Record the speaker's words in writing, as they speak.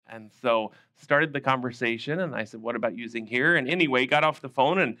And so started the conversation, and I said, what about using here? And anyway, got off the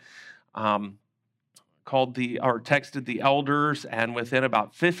phone and texted the elders, and within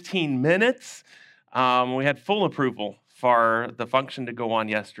about 15 minutes, we had full approval for the function to go on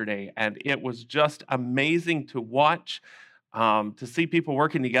yesterday. And it was just amazing to watch, to see people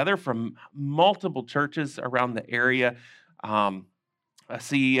working together from multiple churches around the area. A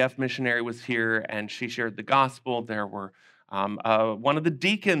CEF missionary was here, and she shared the gospel. There were one of the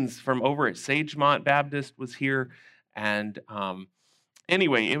deacons from over at Sagemont Baptist was here. And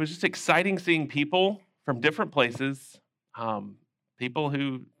anyway, it was just exciting seeing people from different places, people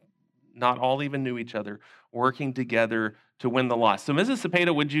who not all even knew each other, working together to win the loss. So Mrs.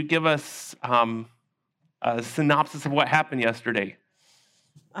 Cepeda, would you give us a synopsis of what happened yesterday?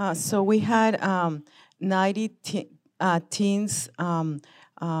 So we had 90 teens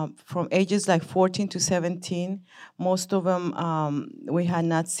from ages like 14 to 17. Most of them we had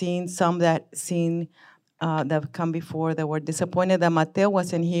not seen. Some that have come before that were disappointed that Mateo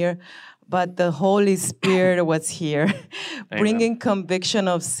wasn't here, but the Holy Spirit was here, bringing conviction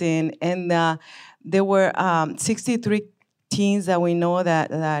of sin. And there were 63 teens that we know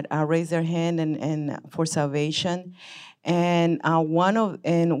that raised their hand and for salvation. And one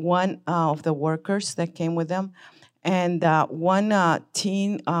of the workers that came with them, and one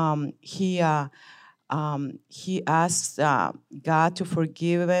teen, he asked God to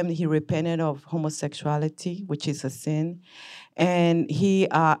forgive him. He repented of homosexuality, which is a sin, and he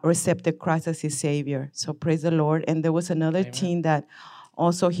accepted Christ as his Savior. So praise the Lord. And there was another Amen. teen that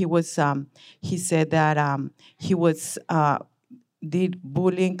also he said that he was did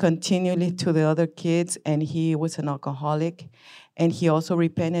bullying continually to the other kids, and he was an alcoholic, and he also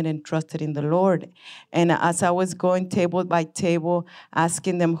repented and trusted in the Lord. And as I was going table by table,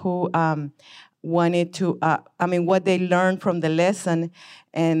 asking them who wanted to, what they learned from the lesson,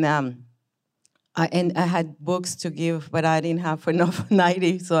 and I had books to give, but I didn't have enough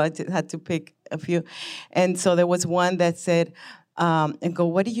 90, so I had to pick a few. And so there was one that said, and go,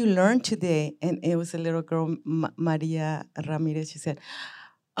 what did you learn today? And it was a little girl, Maria Ramirez. She said,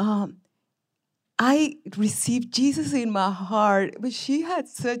 I received Jesus in my heart, but she had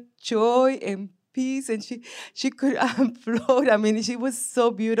such joy and peace, and she could float. I mean, she was so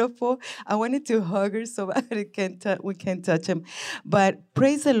beautiful. I wanted to hug her so bad we can't touch him. But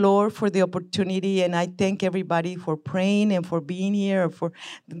praise the Lord for the opportunity, and I thank everybody for praying and for being here, for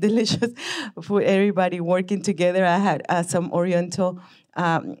the delicious, for everybody working together. I had some Oriental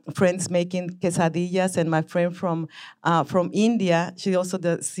friends making quesadillas, and my friend from India, she also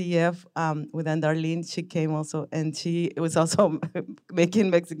does CF with Darlene. She came also, and she was also making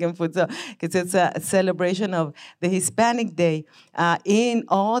Mexican food. So because it's a celebration of the Hispanic Day in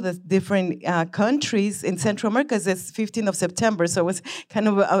all the different countries in Central America. It's 15th of September, so it was kind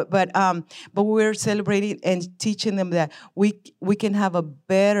of. But we're celebrating and teaching them that we can have a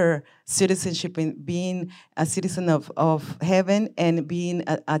better citizenship in being a citizen of heaven and being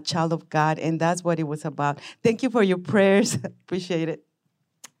a child of God, and that's what it was about. Thank you for your prayers. Appreciate it.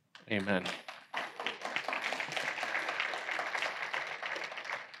 Amen.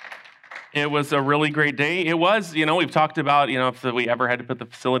 It was a really great day. It was, we've talked about, if we ever had to put the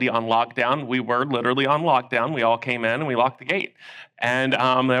facility on lockdown, we were literally on lockdown. We all came in and we locked the gate. And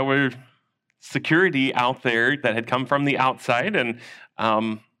there were security out there that had come from the outside, and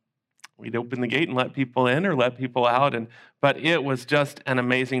we'd open the gate and let people in or let people out. But it was just an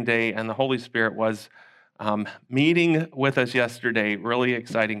amazing day, and the Holy Spirit was meeting with us yesterday. Really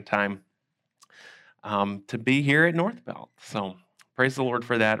exciting time to be here at North Belt. So praise the Lord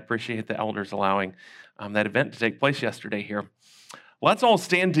for that. Appreciate the elders allowing that event to take place yesterday here. Let's all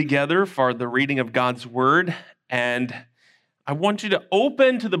stand together for the reading of God's Word. And I want you to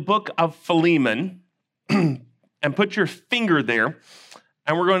open to the book of Philemon and put your finger there.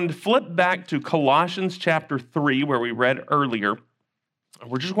 And we're going to flip back to Colossians chapter 3, where we read earlier.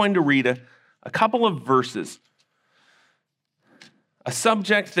 We're just going to read a couple of verses. A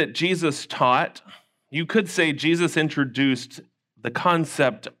subject that Jesus taught. You could say Jesus introduced the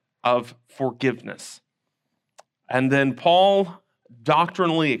concept of forgiveness. And then Paul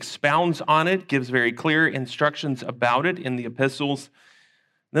doctrinally expounds on it, gives very clear instructions about it in the epistles.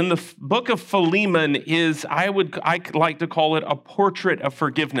 Then the book of Philemon is, I like to call it a portrait of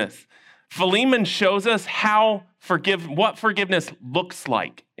forgiveness. Philemon shows us what forgiveness looks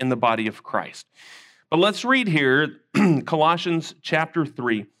like in the body of Christ. But let's read here Colossians chapter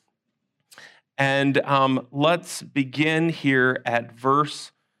 3. And let's begin here at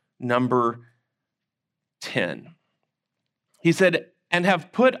verse number 10. He said, and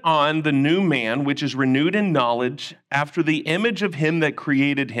have put on the new man, which is renewed in knowledge after the image of him that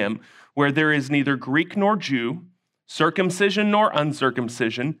created him, where there is neither Greek nor Jew, circumcision nor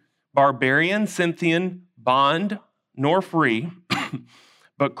uncircumcision, barbarian, Scythian, bond nor free,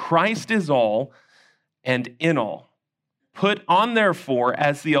 but Christ is all and in all. Put on, therefore,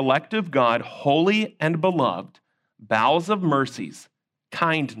 as the elect of God, holy and beloved, bowels of mercies,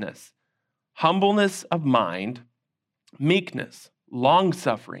 kindness, humbleness of mind, meekness,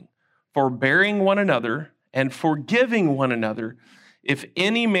 long-suffering, forbearing one another, and forgiving one another, if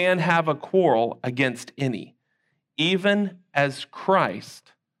any man have a quarrel against any, even as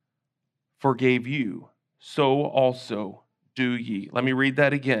Christ forgave you, so also do ye. Let me read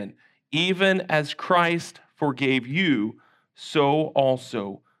that again. Even as Christ forgave you, so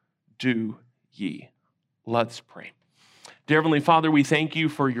also do ye. Let's pray. Dear Heavenly Father, we thank you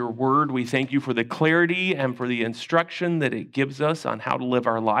for your word. We thank you for the clarity and for the instruction that it gives us on how to live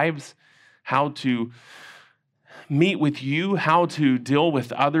our lives, how to meet with you, how to deal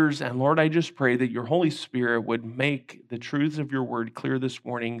with others. And Lord, I just pray that your Holy Spirit would make the truths of your word clear this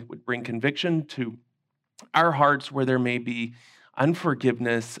morning, would bring conviction to our hearts where there may be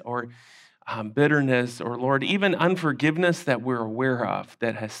unforgiveness or bitterness, or Lord, even unforgiveness that we're aware of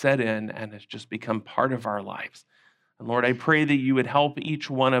that has set in and has just become part of our lives. And Lord, I pray that you would help each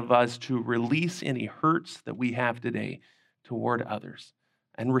one of us to release any hurts that we have today toward others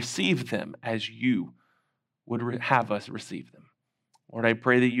and receive them as you would have us receive them. Lord, I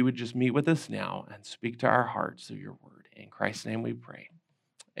pray that you would just meet with us now and speak to our hearts through your word. In Christ's name we pray.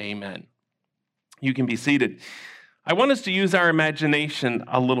 Amen. You can be seated. I want us to use our imagination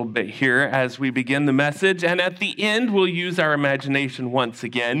a little bit here as we begin the message, and at the end, we'll use our imagination once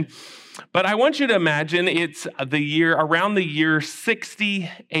again. But I want you to imagine it's around the year 60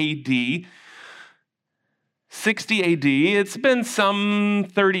 AD. 60 AD, it's been some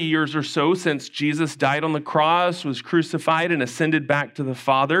 30 years or so since Jesus died on the cross, was crucified, and ascended back to the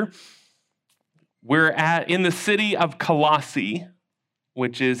Father. We're in the city of Colossae,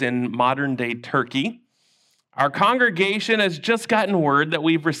 which is in modern-day Turkey. Our congregation has just gotten word that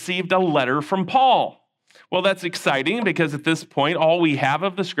we've received a letter from Paul. Well, that's exciting because at this point, all we have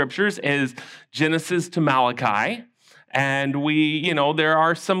of the scriptures is Genesis to Malachi. And there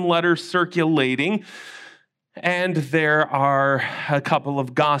are some letters circulating, and there are a couple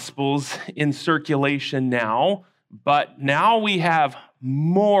of gospels in circulation now. But now we have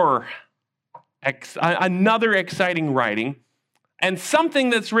another exciting writing, and something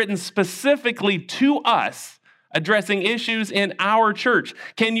that's written specifically to us, addressing issues in our church.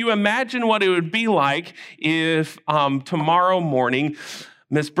 Can you imagine what it would be like if tomorrow morning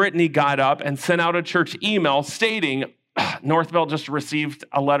Miss Brittany got up and sent out a church email stating, Northville just received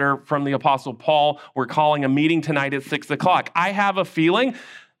a letter from the Apostle Paul. We're calling a meeting tonight at 6 o'clock. I have a feeling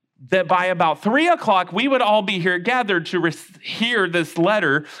that by about 3 o'clock, we would all be here gathered to hear this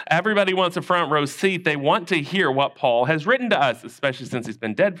letter. Everybody wants a front row seat. They want to hear what Paul has written to us, especially since he's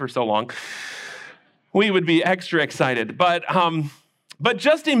been dead for so long. We would be extra excited. But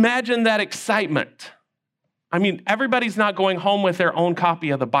just imagine that excitement. I mean, everybody's not going home with their own copy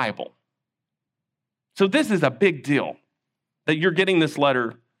of the Bible. So this is a big deal that you're getting this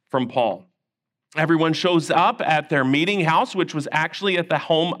letter from Paul. Everyone shows up at their meeting house, which was actually at the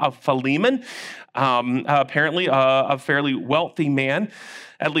home of Philemon, apparently a fairly wealthy man,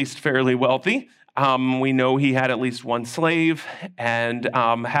 at least fairly wealthy. We know he had at least one slave and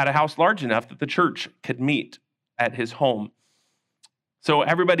had a house large enough that the church could meet at his home. So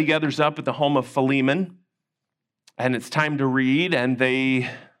everybody gathers up at the home of Philemon, and it's time to read, and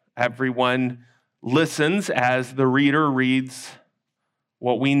everyone listens as the reader reads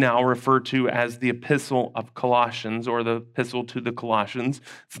what we now refer to as the Epistle of Colossians, or the Epistle to the Colossians.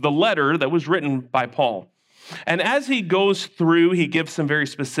 It's the letter that was written by Paul. And as he goes through, he gives some very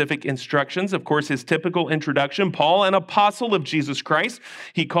specific instructions. Of course, his typical introduction, Paul, an apostle of Jesus Christ.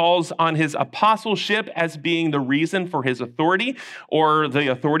 He calls on his apostleship as being the reason for his authority, or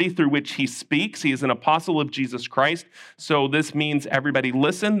the authority through which he speaks. He is an apostle of Jesus Christ. So this means everybody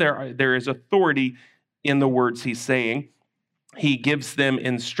listen. There is authority in the words he's saying. He gives them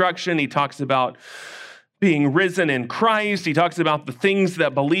instruction. He talks about being risen in Christ. He talks about the things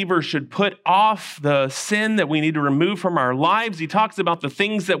that believers should put off, the sin that we need to remove from our lives. He talks about the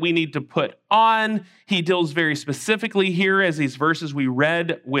things that we need to put on. He deals very specifically here, as these verses we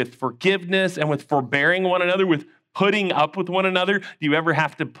read, with forgiveness and with forbearing one another, with putting up with one another. Do you ever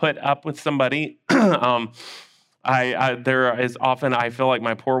have to put up with somebody? I feel like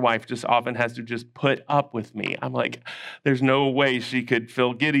my poor wife just often has to just put up with me. I'm like, there's no way she could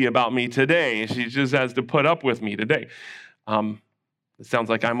feel giddy about me today. She just has to put up with me today. It sounds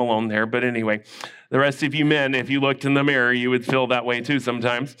like I'm alone there, but anyway, the rest of you men, if you looked in the mirror, you would feel that way too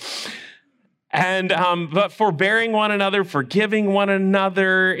sometimes. And but forbearing one another, forgiving one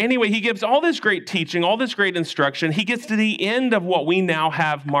another. Anyway, he gives all this great teaching, all this great instruction. He gets to the end of what we now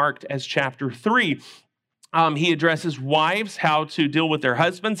have marked as chapter 3. He addresses wives, how to deal with their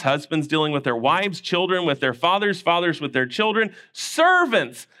husbands, husbands dealing with their wives, children with their fathers, fathers with their children,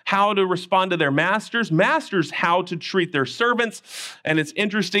 servants, how to respond to their masters, masters, how to treat their servants. And it's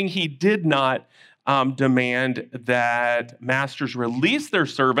interesting, he did not demand that masters release their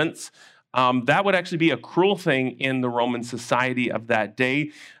servants. That would actually be a cruel thing in the Roman society of that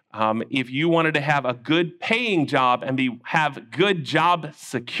day. If you wanted to have a good paying job and have good job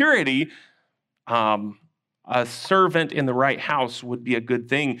security, a servant in the right house would be a good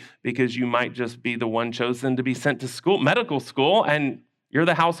thing, because you might just be the one chosen to be sent to school, medical school, and you're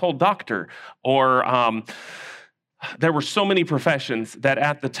the household doctor. Or there were so many professions that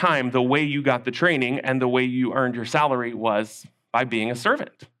at the time, the way you got the training and the way you earned your salary was by being a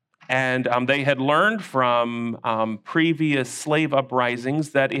servant. And they had learned from previous slave uprisings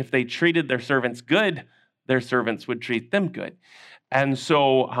that if they treated their servants good, their servants would treat them good. And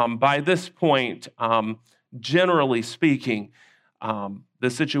so by this point, generally speaking, the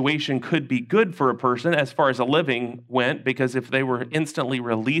situation could be good for a person as far as a living went, because if they were instantly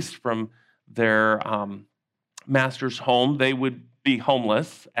released from their master's home, they would be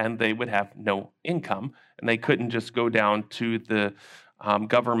homeless and they would have no income, and they couldn't just go down to the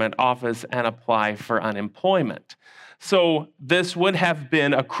government office and apply for unemployment. So this would have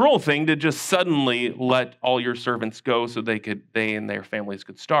been a cruel thing to just suddenly let all your servants go so they and their families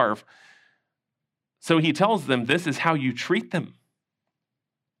could starve. So he tells them, this is how you treat them.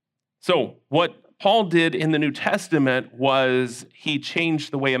 So what Paul did in the New Testament was he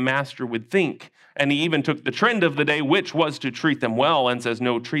changed the way a master would think. And he even took the trend of the day, which was to treat them well, and says,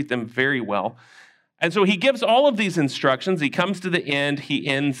 no, treat them very well. And so he gives all of these instructions. He comes to the end. He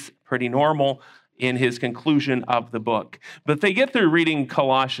ends pretty normal in his conclusion of the book. But they get through reading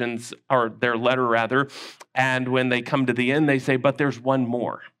Colossians, or their letter rather, and when they come to the end, they say, but there's one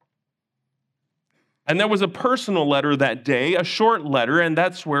more. And there was a personal letter that day, a short letter, and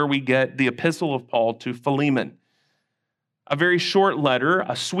that's where we get the epistle of Paul to Philemon. A very short letter,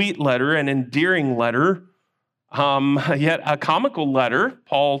 a sweet letter, an endearing letter, yet a comical letter.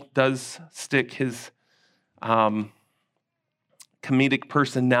 Paul does stick his comedic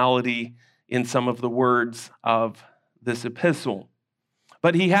personality in some of the words of this epistle.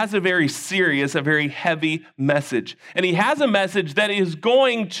 But he has a very serious, a very heavy message. And he has a message that is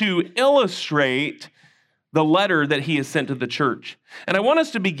going to illustrate the letter that he has sent to the church. And I want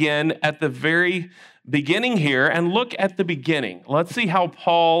us to begin at the very beginning here and look at the beginning. Let's see how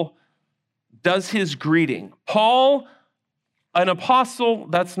Paul does his greeting. Paul, an apostle,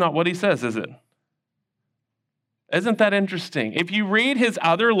 that's not what he says, is it? Isn't that interesting? If you read his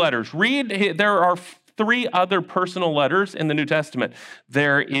other letters, there are 3 other personal letters in the New Testament.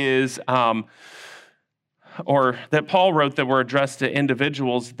 There is, or that Paul wrote that were addressed to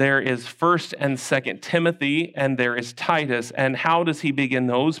individuals. There is 1st and 2nd Timothy, and there is Titus. And how does he begin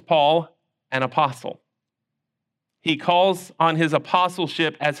those? Paul, an apostle. He calls on his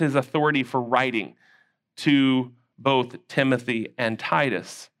apostleship as his authority for writing to both Timothy and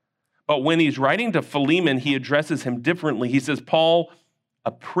Titus. But when he's writing to Philemon, he addresses him differently. He says, Paul,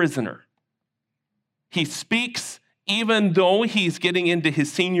 a prisoner. He speaks, even though he's getting into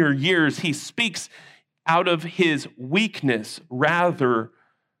his senior years, he speaks out of his weakness rather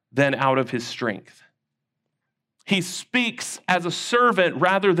than out of his strength. He speaks as a servant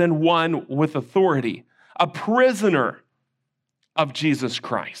rather than one with authority, a prisoner of Jesus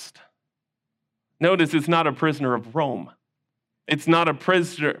Christ. Notice it's not a prisoner of Rome. It's not a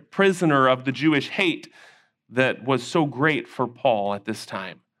prisoner of the Jewish hate that was so great for Paul at this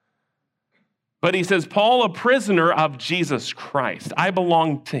time. But he says, Paul, a prisoner of Jesus Christ. I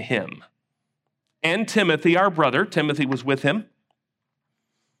belong to him. And Timothy, our brother, Timothy was with him,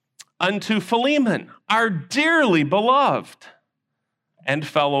 unto Philemon, our dearly beloved and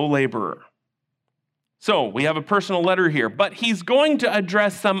fellow laborer. So we have a personal letter here, but he's going to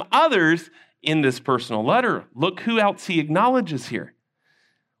address some others in this personal letter. Look who else he acknowledges here,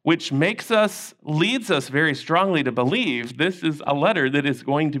 which leads us very strongly to believe this is a letter that is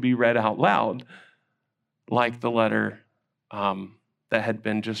going to be read out loud, like the letter that had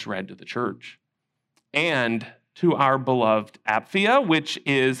been just read to the church. And to our beloved Apphia, which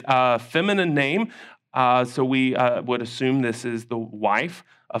is a feminine name, so we would assume this is the wife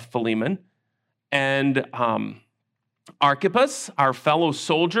of Philemon. And Archippus, our fellow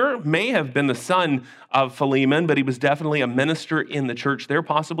soldier, may have been the son of Philemon, but he was definitely a minister in the church there,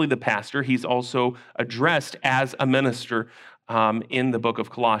 possibly the pastor. He's also addressed as a minister in the book of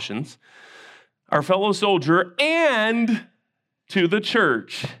Colossians. Our fellow soldier, and to the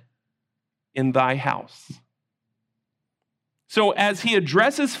church in thy house. So as he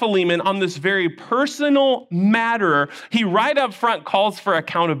addresses Philemon on this very personal matter, he right up front calls for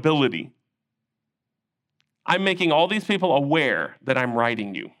accountability. I'm making all these people aware that I'm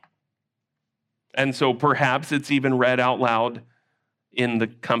writing you. And so perhaps it's even read out loud in the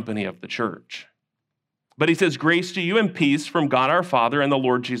company of the church. But he says, grace to you and peace from God our Father and the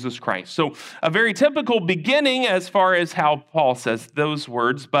Lord Jesus Christ. So a very typical beginning as far as how Paul says those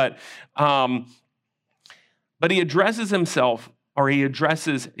words, but he addresses himself, or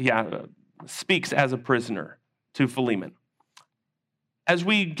speaks as a prisoner to Philemon. As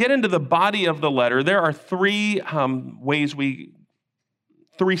we get into the body of the letter, there are three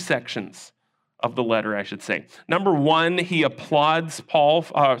sections of the letter, I should say. Number one, he applauds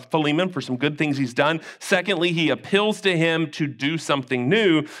Philemon for some good things he's done. Secondly, he appeals to him to do something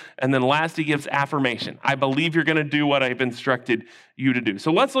new. And then last, he gives affirmation. I believe you're going to do what I've instructed you to do.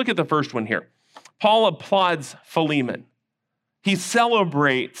 So let's look at the first one here. Paul applauds Philemon. He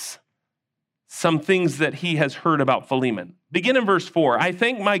celebrates some things that he has heard about Philemon. Begin in verse 4. I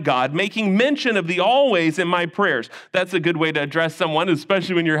thank my God, making mention of thee always in my prayers. That's a good way to address someone,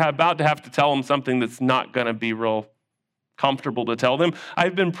 especially when you're about to have to tell them something that's not going to be real comfortable to tell them.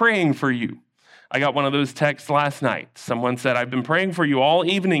 I've been praying for you. I got one of those texts last night. Someone said, I've been praying for you all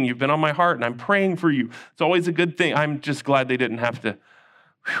evening. You've been on my heart, and I'm praying for you. It's always a good thing. I'm just glad they didn't have to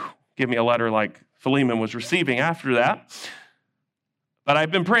give me a letter like Philemon was receiving after that. But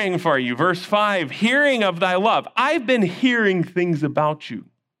I've been praying for you. Verse 5, hearing of thy love. I've been hearing things about you.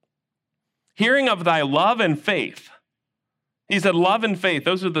 Hearing of thy love and faith. He said, love and faith,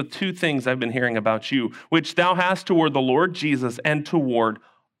 those are the two things I've been hearing about you, which thou hast toward the Lord Jesus and toward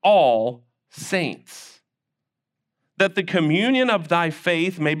all saints. That the communion of thy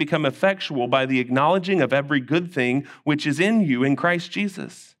faith may become effectual by the acknowledging of every good thing which is in you in Christ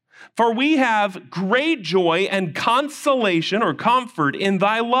Jesus. For we have great joy and consolation or comfort in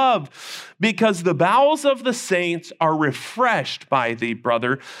thy love, because the bowels of the saints are refreshed by thee,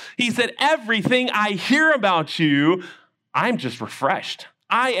 brother. He said, everything I hear about you, I'm just refreshed.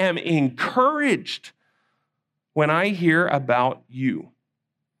 I am encouraged when I hear about you.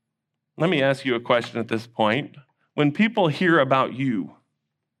 Let me ask you a question at this point. When people hear about you,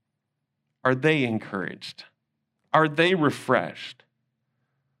 are they encouraged? Are they refreshed?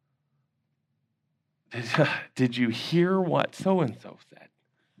 Did you hear what so-and-so said?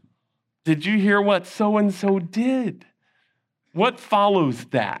 Did you hear what so-and-so did? What follows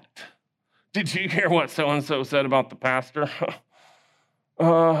that? Did you hear what so-and-so said about the pastor?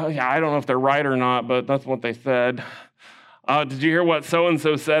 I don't know if they're right or not, but that's what they said. Did you hear what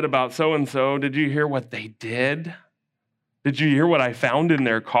so-and-so said about so-and-so? Did you hear what they did? Did you hear what I found in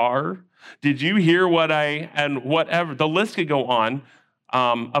their car? Did you hear whatever? The list could go on.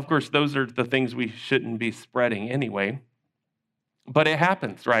 Of course, those are the things we shouldn't be spreading anyway. But it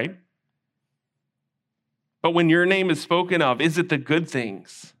happens, right? But when your name is spoken of, is it the good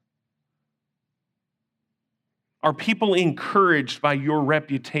things? Are people encouraged by your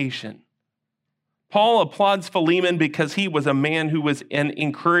reputation? Paul applauds Philemon because he was a man who was an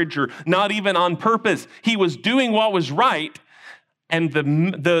encourager, not even on purpose. He was doing what was right, and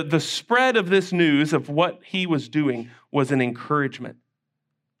the spread of this news of what he was doing was an encouragement.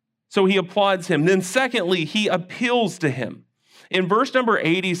 So he applauds him. Then secondly, he appeals to him. In verse number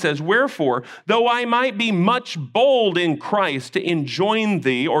 8, he says, wherefore, though I might be much bold in Christ to enjoin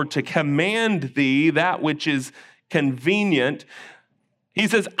thee or to command thee that which is convenient, he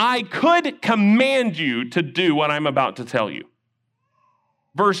says, I could command you to do what I'm about to tell you.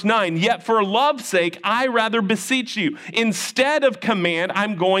 Verse 9, yet for love's sake, I rather beseech you. Instead of command,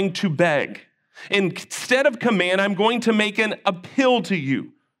 I'm going to beg. Instead of command, I'm going to make an appeal to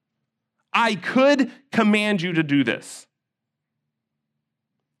you. I could command you to do this.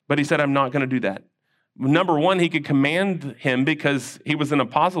 But he said, I'm not going to do that. Number one, he could command him because he was an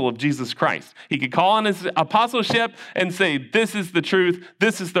apostle of Jesus Christ. He could call on his apostleship and say, this is the truth.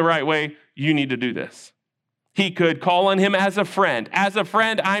 This is the right way. You need to do this. He could call on him as a friend. As a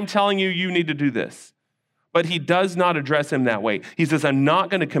friend, I'm telling you, you need to do this. But he does not address him that way. He says, I'm not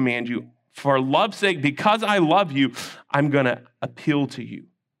going to command you. For love's sake, because I love you, I'm going to appeal to you.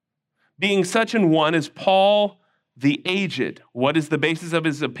 Being such an one as Paul the aged. What is the basis of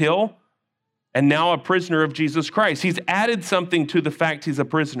his appeal? And now a prisoner of Jesus Christ. He's added something to the fact he's a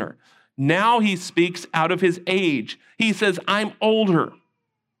prisoner. Now he speaks out of his age. He says, I'm older.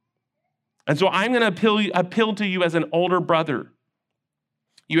 And so I'm going to appeal to you as an older brother.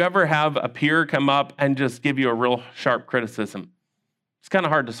 You ever have a peer come up and just give you a real sharp criticism? It's kind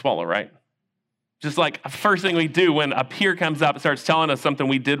of hard to swallow, right? Just like first thing we do when a peer comes up and starts telling us something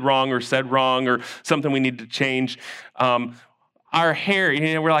we did wrong or said wrong or something we need to change, our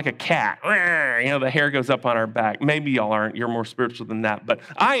hair, we're like a cat. The hair goes up on our back. Maybe y'all aren't. You're more spiritual than that, but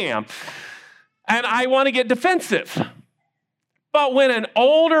I am. And I want to get defensive. But when an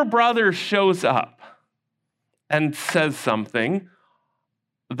older brother shows up and says something,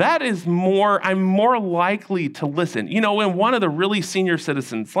 I'm more likely to listen. When one of the really senior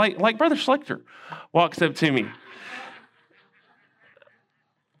citizens, like Brother Schlichter, walks up to me.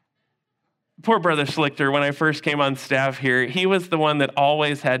 Poor Brother Schlichter, when I first came on staff here, he was the one that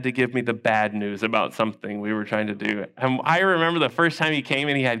always had to give me the bad news about something we were trying to do. And I remember the first time he came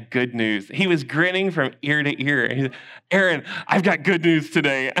and he had good news. He was grinning from ear to ear. He said, Aaron, I've got good news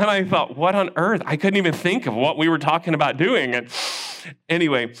today. And I thought, what on earth? I couldn't even think of what we were talking about doing. And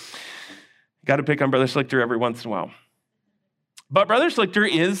anyway, got to pick on Brother Schlichter every once in a while. But Brother Schlichter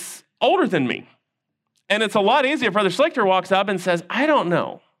is older than me. And it's a lot easier if Brother Schlichter walks up and says, I don't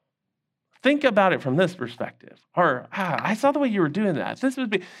know. Think about it from this perspective. Or, I saw the way you were doing that. This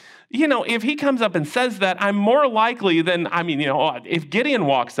would be, if he comes up and says that, I'm more likely than, if Gideon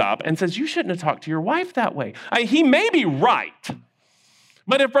walks up and says, you shouldn't have talked to your wife that way. He may be right.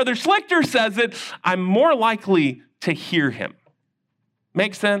 But if Brother Schlichter says it, I'm more likely to hear him.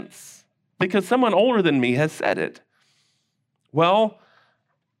 Make sense? Because someone older than me has said it. Well,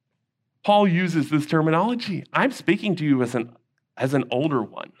 Paul uses this terminology. I'm speaking to you as an older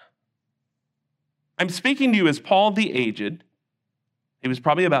one. I'm speaking to you as Paul the aged. He was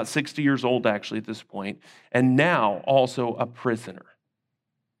probably about 60 years old actually at this point, and now also a prisoner.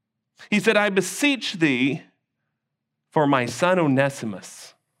 He said, I beseech thee for my son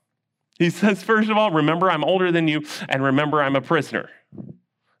Onesimus. He says, first of all, remember I'm older than you, and remember I'm a prisoner.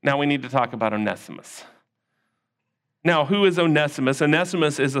 Now we need to talk about Onesimus. Now, who is Onesimus?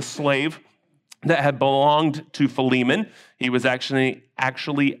 Onesimus is a slave that had belonged to Philemon. He was actually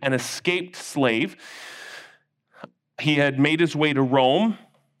an escaped slave. He had made his way to Rome.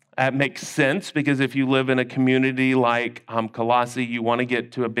 That makes sense because if you live in a community like Colossae, you want to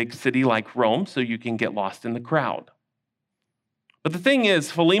get to a big city like Rome so you can get lost in the crowd. But the thing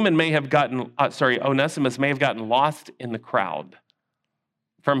is, Onesimus may have gotten lost in the crowd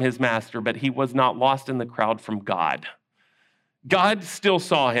from his master, but he was not lost in the crowd from God. God still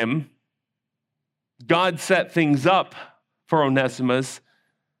saw him. God set things up for Onesimus,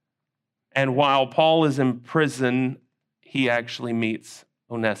 and while Paul is in prison, he actually meets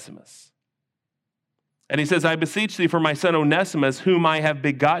Onesimus. And he says, I beseech thee for my son Onesimus, whom I have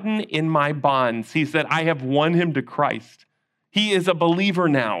begotten in my bonds. He said, I have won him to Christ. He is a believer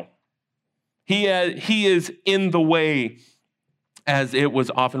now. He is in the way, as it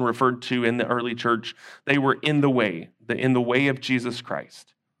was often referred to in the early church. They were in the way of Jesus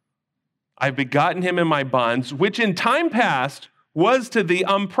Christ. I've begotten him in my bonds, which in time past was to thee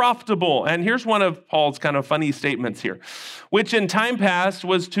unprofitable. And here's one of Paul's kind of funny statements here. Which in time past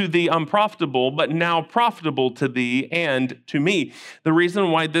was to thee unprofitable, but now profitable to thee and to me. The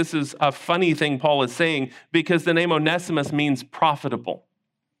reason why this is a funny thing Paul is saying, because the name Onesimus means profitable.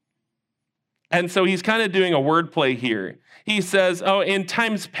 And so he's kind of doing a wordplay here. He says, in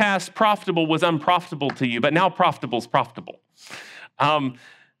times past, profitable was unprofitable to you, but now profitable is profitable.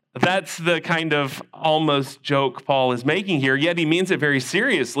 That's the kind of almost joke Paul is making here, yet he means it very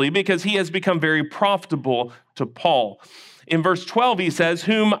seriously because he has become very profitable to Paul. In verse 12, he says,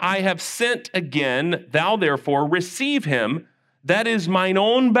 whom I have sent again, thou therefore receive him, that is mine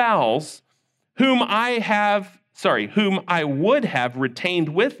own bowels, whom I would have retained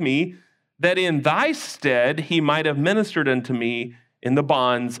with me, that in thy stead he might have ministered unto me in the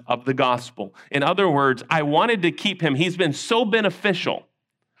bonds of the gospel. In other words, I wanted to keep him. He's been so beneficial.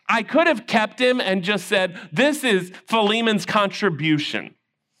 I could have kept him and just said, this is Philemon's contribution.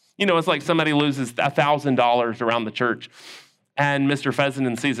 It's like somebody loses $1,000 around the church and Mr.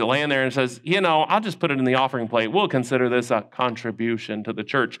 Fessenden sees it laying there and says, I'll just put it in the offering plate. We'll consider this a contribution to the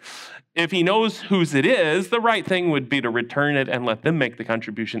church. If he knows whose it is, the right thing would be to return it and let them make the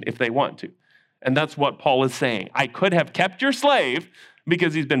contribution if they want to. And that's what Paul is saying. I could have kept your slave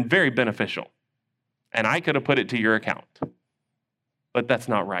because he's been very beneficial. And I could have put it to your account. But that's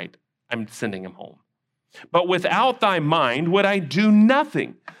not right. I'm sending him home. But without thy mind would I do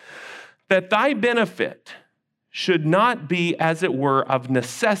nothing, that thy benefit should not be, as it were, of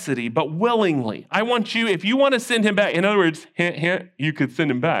necessity, but willingly. I want you, if you want to send him back, in other words, you could send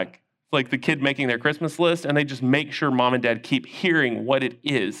him back like the kid making their Christmas list, and they just make sure mom and dad keep hearing what it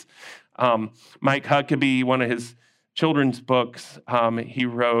is. Mike Huckabee, one of his children's books, he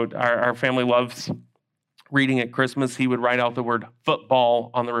wrote, our family loves reading at Christmas. He would write out the word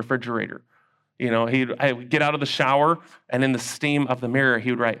football on the refrigerator. I would get out of the shower, and in the steam of the mirror,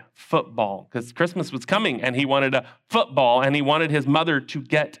 he would write football, because Christmas was coming, and he wanted a football, and he wanted his mother to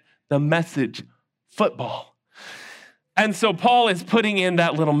get the message, football. And so Paul is putting in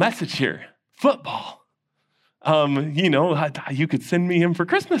that little message here, football. You could send me him for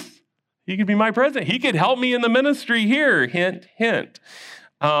Christmas. He could be my present. He could help me in the ministry here, hint, hint.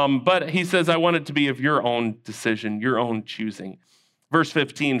 But he says, I want it to be of your own decision, your own choosing. Verse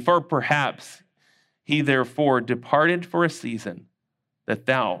 15, for perhaps he therefore departed for a season, that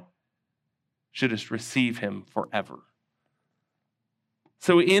thou shouldest receive him forever.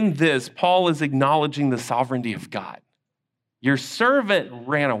 So in this, Paul is acknowledging the sovereignty of God. Your servant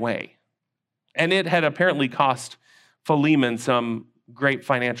ran away, and it had apparently cost Philemon some great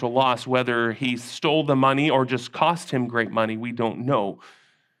financial loss. Whether he stole the money or just cost him great money, we don't know.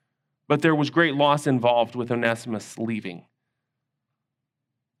 But there was great loss involved with Onesimus leaving.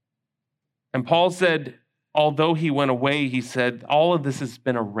 And Paul said, although he went away, he said, all of this has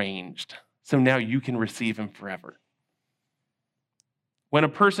been arranged, so now you can receive him forever. When a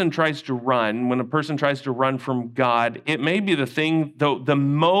person tries to run from God, it may be the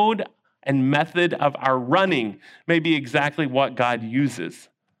mode and method of our running may be exactly what God uses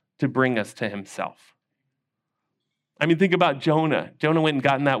to bring us to himself. I mean, think about Jonah. Jonah went and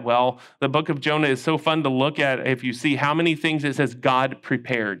got in that well. The book of Jonah is so fun to look at if you see how many things it says God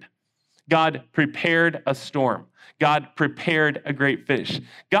prepared. God prepared a storm. God prepared a great fish.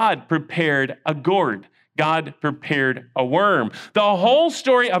 God prepared a gourd. God prepared a worm. The whole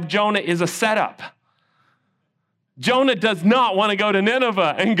story of Jonah is a setup. Jonah does not want to go to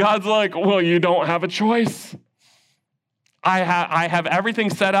Nineveh, and God's like, well, you don't have a choice. I have everything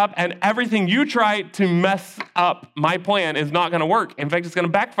set up, and everything you try to mess up my plan is not going to work. In fact, it's going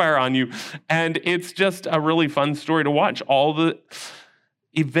to backfire on you. And it's just a really fun story to watch. All the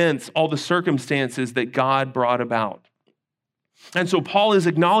events, all the circumstances that God brought about. And so Paul is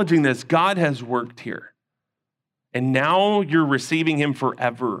acknowledging this. God has worked here. And now you're receiving him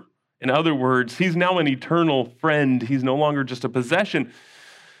forever. In other words, he's now an eternal friend. He's no longer just a possession.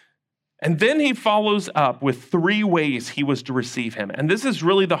 And then he follows up with 3 ways he was to receive him. And this is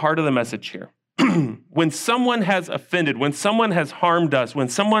really the heart of the message here. When someone has offended, when someone has harmed us, when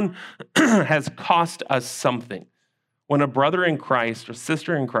someone has cost us something, when a brother in Christ or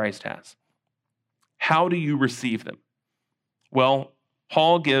sister in Christ has, how do you receive them? Well,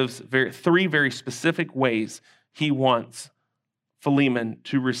 Paul gives 3 very specific ways he wants Philemon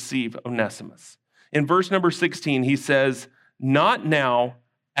to receive Onesimus. In verse number 16, he says, not now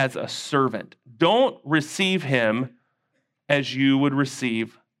as a servant. Don't receive him as you would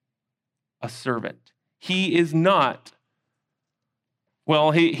receive a servant. He is not,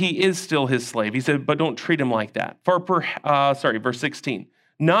 well, he is still his slave. He said, but don't treat him like that. Verse 16.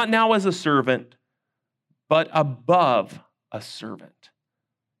 Not now as a servant, but above a servant,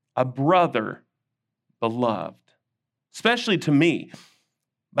 a brother beloved, especially to me,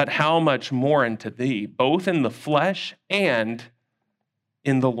 but how much more unto thee, both in the flesh and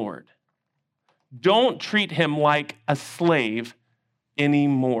in the Lord. Don't treat him like a slave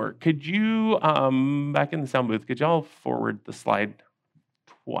anymore. Could you, back in the sound booth, could y'all forward the slide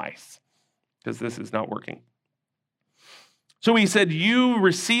twice? Because this is not working. So he said, you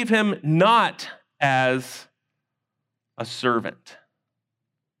receive him not as a servant.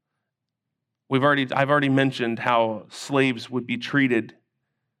 I've already mentioned how slaves would be treated.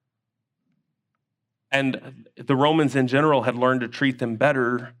 And the Romans in general had learned to treat them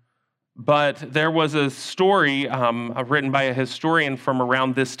better. But there was a story written by a historian from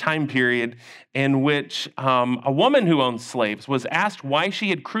around this time period in which a woman who owned slaves was asked why she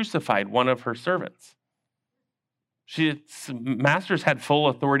had crucified one of her servants. Masters had full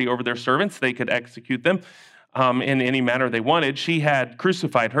authority over their servants. They could execute them in any manner they wanted. She had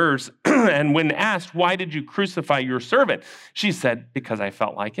crucified hers. And when asked, why did you crucify your servant? She said, because I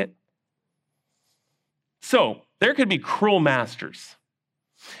felt like it. So there could be cruel masters.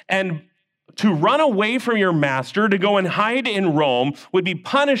 And to run away from your master, to go and hide in Rome,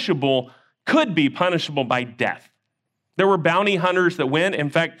 could be punishable by death. There were bounty hunters that went.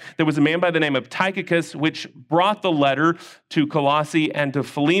 In fact, there was a man by the name of Tychicus, which brought the letter to Colossae and to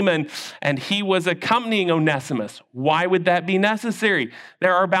Philemon, and he was accompanying Onesimus. Why would that be necessary?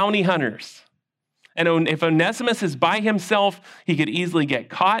 There are bounty hunters. And if Onesimus is by himself, he could easily get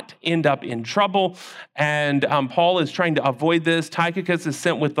caught, end up in trouble. And Paul is trying to avoid this. Tychicus is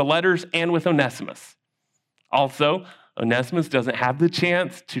sent with the letters and with Onesimus. Also, Onesimus doesn't have the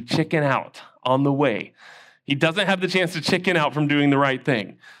chance to chicken out on the way. He doesn't have the chance to chicken out from doing the right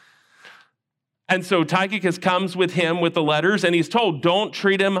thing. And so Tychicus comes with him with the letters, and he's told, don't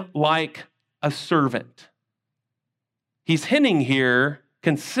treat him like a servant. He's hinting here,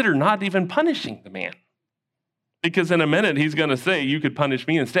 consider not even punishing the man. Because in a minute, he's going to say, you could punish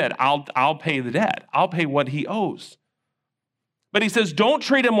me instead. I'll pay the debt. I'll pay what he owes. But he says, don't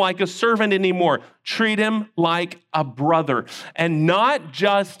treat him like a servant anymore. Treat him like a brother. And not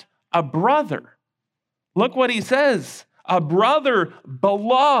just a brother. Look what he says. A brother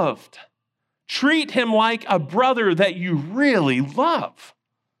beloved. Treat him like a brother that you really love.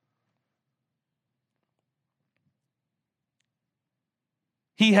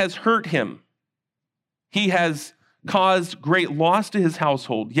 He has hurt him. He has caused great loss to his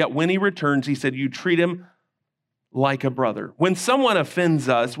household. Yet when he returns, he said, you treat him like a brother. When someone offends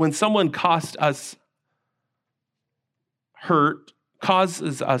us, when someone causes us hurt, cost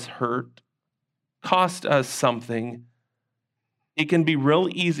us something, it can be real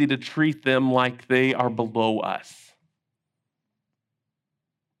easy to treat them like they are below us.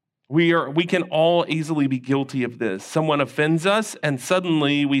 We can all easily be guilty of this. Someone offends us, and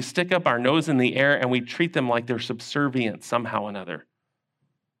suddenly we stick up our nose in the air and we treat them like they're subservient somehow or another.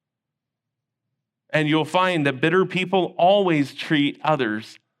 And you'll find that bitter people always treat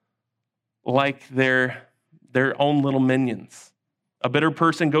others like they're their own little minions. A bitter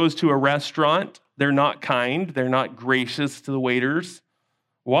person goes to a restaurant. They're not kind. They're not gracious to the waiters.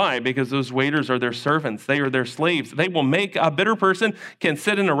 Why? Because those waiters are their servants. They are their slaves. A bitter person can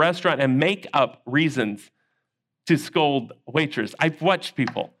sit in a restaurant and make up reasons to scold waitress. I've watched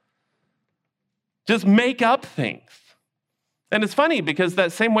people just make up things. And it's funny because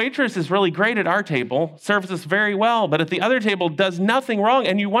that same waitress is really great at our table, serves us very well, but at the other table does nothing wrong.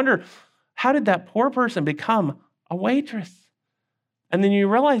 And you wonder, how did that poor person become a waitress? And then you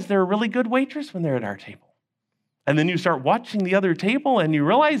realize they're a really good waitress when they're at our table. And then you start watching the other table and you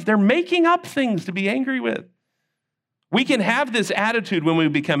realize they're making up things to be angry with. We can have this attitude when we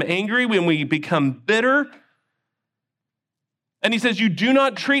become angry, when we become bitter. And he says, you do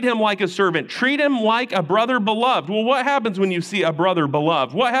not treat him like a servant. Treat him like a brother beloved. Well, what happens when you see a brother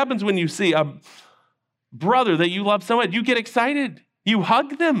beloved? What happens when you see a brother that you love so much? You get excited. You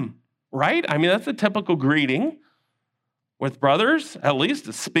hug them, right? I mean, that's a typical greeting with brothers, at least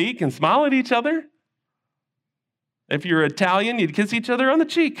to speak and smile at each other. If you're Italian, you'd kiss each other on the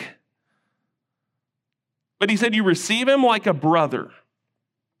cheek. But he said, you receive him like a brother.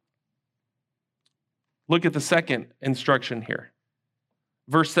 Look at the second instruction here.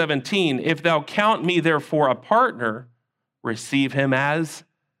 Verse 17, if thou count me therefore a partner, receive him as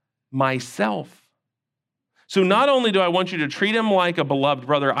myself. So not only do I want you to treat him like a beloved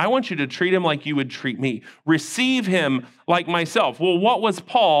brother, I want you to treat him like you would treat me. Receive him like myself. Well, what was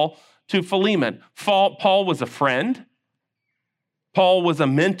Paul to Philemon? Paul was a friend. Paul was a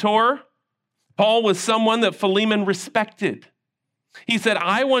mentor. Paul was someone that Philemon respected. He said,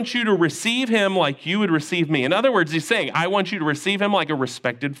 I want you to receive him like you would receive me. In other words, he's saying, I want you to receive him like a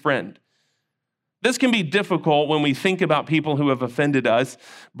respected friend. This can be difficult when we think about people who have offended us,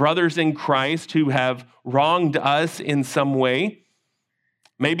 brothers in Christ who have wronged us in some way.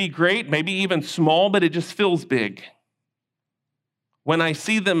 Maybe great, maybe even small, but it just feels big. When I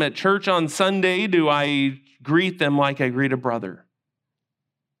see them at church on Sunday, do I greet them like I greet a brother?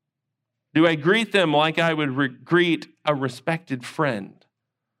 Do I greet them like I would greet a respected friend?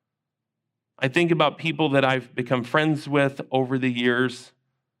 I think about people that I've become friends with over the years.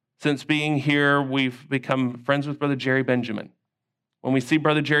 Since being here, we've become friends with Brother Jerry Benjamin. When we see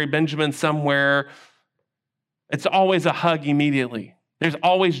Brother Jerry Benjamin somewhere, it's always a hug immediately. There's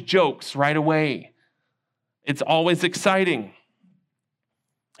always jokes right away. It's always exciting.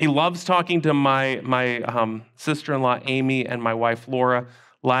 He loves talking to my sister-in-law, Amy, and my wife, Laura.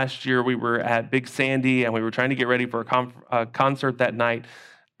 Last year, we were at Big Sandy, and we were trying to get ready for a concert that night.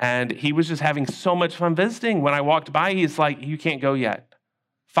 And he was just having so much fun visiting. When I walked by, he's like, you can't go yet.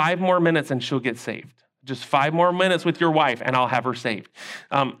 5 more minutes, and she'll get saved. Just 5 more minutes with your wife, and I'll have her saved.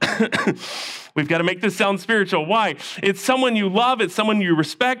 We've got to make this sound spiritual. Why? It's someone you love. It's someone you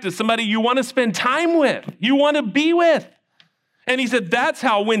respect. It's somebody you want to spend time with. You want to be with. And he said, that's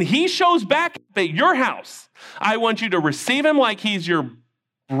how when he shows back at your house, I want you to receive him like he's your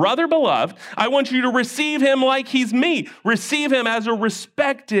brother beloved. I want you to receive him like he's me. Receive him as a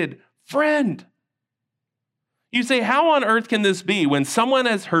respected friend. You say, how on earth can this be? When someone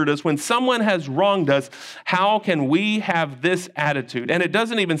has hurt us, when someone has wronged us, how can we have this attitude? And it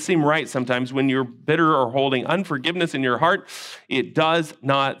doesn't even seem right sometimes when you're bitter or holding unforgiveness in your heart. It does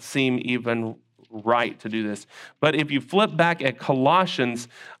not seem even right to do this. But if you flip back at Colossians,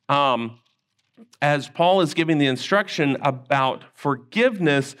 as Paul is giving the instruction about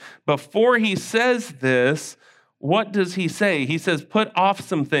forgiveness, before he says this, what does he say? He says, put off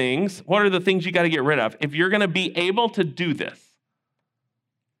some things. What are the things you got to get rid of? If you're going to be able to do this,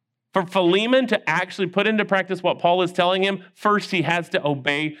 for Philemon to actually put into practice what Paul is telling him, first he has to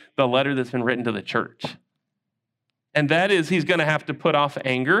obey the letter that's been written to the church. And that is, he's going to have to put off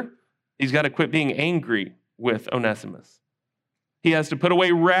anger. He's got to quit being angry with Onesimus. He has to put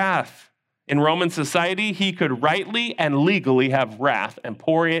away wrath. In Roman society, he could rightly and legally have wrath and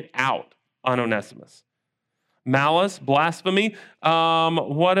pour it out on Onesimus. Malice, blasphemy.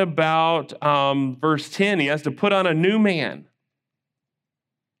 What about verse 10? He has to put on a new man.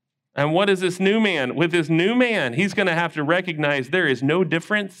 And what is this new man? With this new man, he's going to have to recognize there is no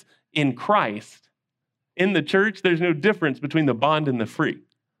difference in Christ. In the church, there's no difference between the bond and the free.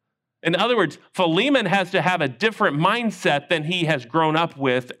 In other words, Philemon has to have a different mindset than he has grown up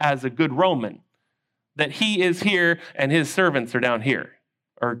with as a good Roman. That he is here and his servants are down here.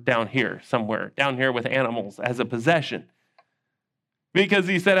 Or down here somewhere, down here with animals as a possession. Because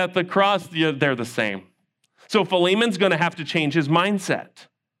he said at the cross, they're the same. So Philemon's going to have to change his mindset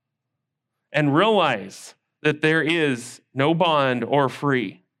and realize that there is no bond or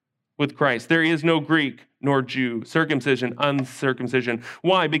free with Christ. There is no Greek nor Jew, circumcision, uncircumcision.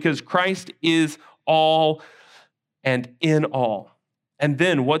 Why? Because Christ is all and in all. And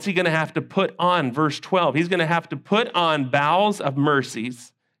then what's he going to have to put on? Verse 12, he's going to have to put on bowels of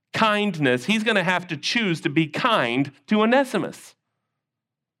mercies, kindness. He's going to have to choose to be kind to Onesimus.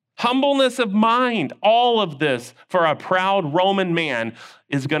 Humbleness of mind. All of this for a proud Roman man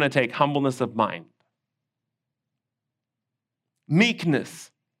is going to take humbleness of mind.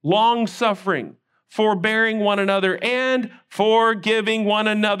 Meekness, long-suffering, forbearing one another, and forgiving one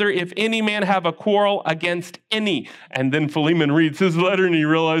another if any man have a quarrel against any. And then Philemon reads his letter and he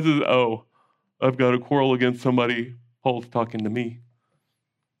realizes, oh, I've got a quarrel against somebody. Paul's talking to me.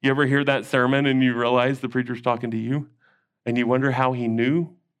 You ever hear that sermon and you realize the preacher's talking to you? And you wonder how he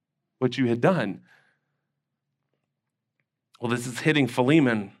knew what you had done? Well, this is hitting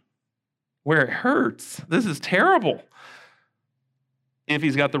Philemon where it hurts. This is terrible if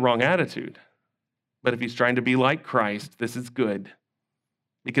he's got the wrong attitude. But if he's trying to be like Christ, this is good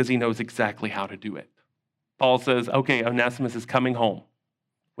because he knows exactly how to do it. Paul says, okay, Onesimus is coming home.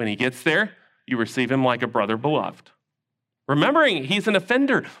 When he gets there, you receive him like a brother beloved. Remembering he's an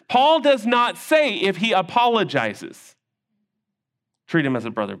offender. Paul does not say if he apologizes, treat him as a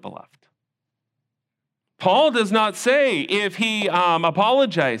brother beloved. Paul does not say if he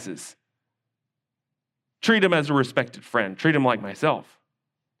apologizes, treat him as a respected friend, treat him like myself.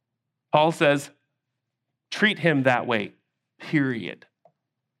 Paul says, treat him that way, period.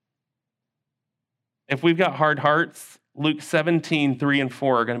 If we've got hard hearts, Luke 17, 3 and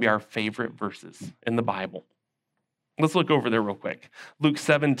 4 are going to be our favorite verses in the Bible. Let's look over there real quick. Luke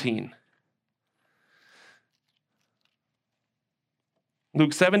 17.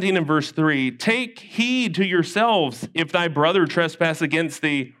 Luke 17 and verse 3, take heed to yourselves. If thy brother trespass against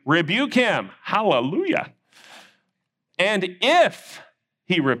thee, rebuke him. Hallelujah. And if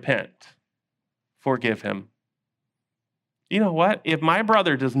he repent, forgive him. You know what? If my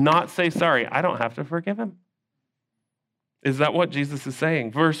brother does not say sorry, I don't have to forgive him. Is that what Jesus is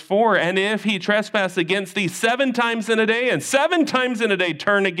saying? Verse 4, and if he trespass against thee 7 times in a day, and 7 times in a day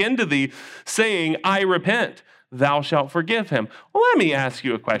turn again to thee, saying, I repent, thou shalt forgive him. Well, let me ask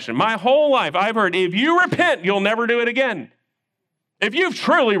you a question. My whole life I've heard, if you repent, you'll never do it again. If you've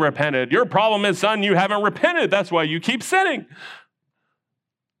truly repented, your problem is, son, you haven't repented. That's why you keep sinning.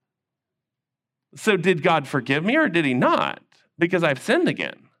 So did God forgive me or did he not? Because I've sinned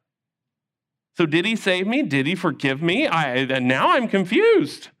again. So did he save me? Did he forgive me? And now I'm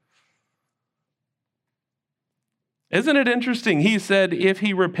confused. Isn't it interesting? He said, if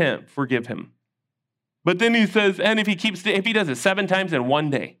he repent, forgive him. But then he says, and if he does it 7 times in one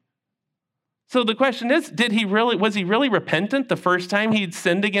day. So the question is, was he really repentant the first time he'd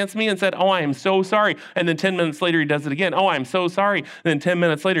sinned against me and said, oh, I am so sorry. And then 10 minutes later, he does it again. Oh, I'm so sorry. And then 10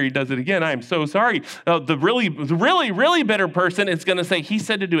 minutes later, he does it again. I'm so sorry. The really bitter person is going to say, he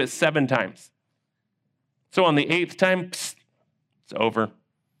said to do it 7 times. So on the 8th time, it's over.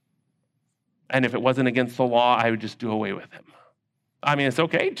 And if it wasn't against the law, I would just do away with him. I mean, it's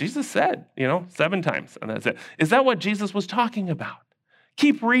okay. Jesus said, 7 times, and that's it. Is that what Jesus was talking about?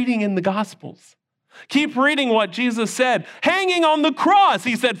 Keep reading in the Gospels. Keep reading what Jesus said. Hanging on the cross,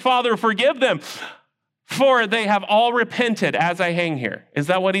 he said, Father, forgive them, for they have all repented as I hang here. Is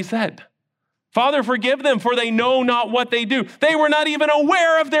that what he said? Father, forgive them, for they know not what they do. They were not even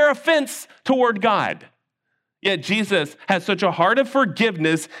aware of their offense toward God. Yet Jesus has such a heart of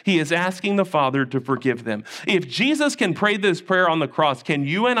forgiveness, he is asking the Father to forgive them. If Jesus can pray this prayer on the cross, can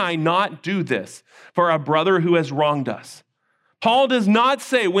you and I not do this for a brother who has wronged us? Paul does not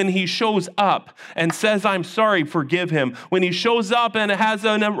say when he shows up and says, I'm sorry, forgive him. When he shows up and has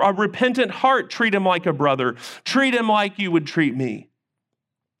a repentant heart, treat him like a brother. Treat him like you would treat me.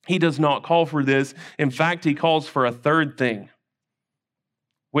 He does not call for this. In fact, he calls for a third thing,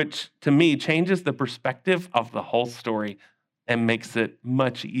 which to me changes the perspective of the whole story and makes it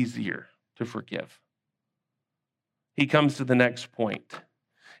much easier to forgive. He comes to the next point,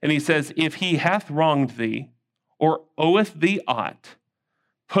 and he says, if he hath wronged thee, or oweth thee aught,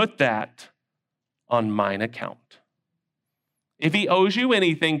 put that on mine account. If he owes you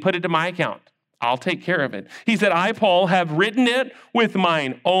anything, put it to my account. I'll take care of it. He said, I, Paul, have written it with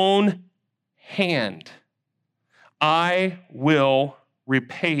mine own hand. I will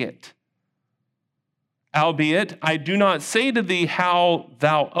repay it. Albeit, I do not say to thee how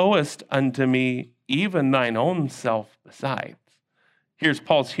thou owest unto me, even thine own self besides. Here's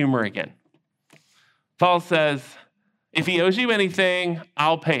Paul's humor again. Paul says, if he owes you anything,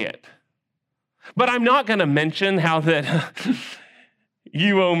 I'll pay it. But I'm not going to mention how that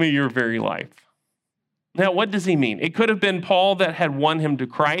you owe me your very life. Now, what does he mean? It could have been Paul that had won him to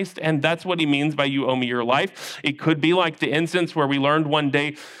Christ, and that's what he means by you owe me your life. It could be like the instance where we learned one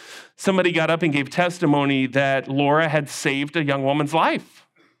day somebody got up and gave testimony that Laura had saved a young woman's life.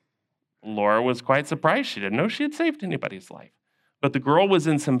 Laura was quite surprised. She didn't know she had saved anybody's life. But the girl was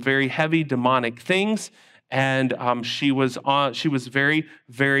in some very heavy demonic things, and she was very,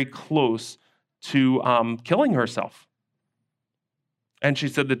 very close to killing herself. And she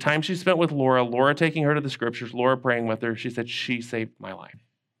said the time she spent with Laura, Laura taking her to the scriptures, Laura praying with her, she said, she saved my life.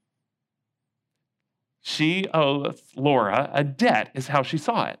 She owed Laura a debt, is how she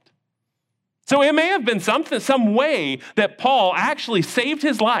saw it. So it may have been some way that Paul actually saved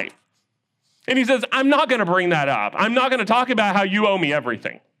his life. And he says, I'm not going to bring that up. I'm not going to talk about how you owe me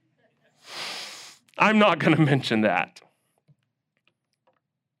everything. I'm not going to mention that.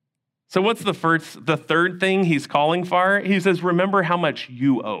 So what's the third thing he's calling for? He says, remember how much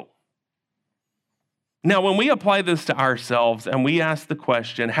you owe. Now, when we apply this to ourselves and we ask the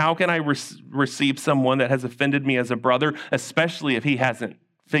question, how can I receive someone that has offended me as a brother, especially if he hasn't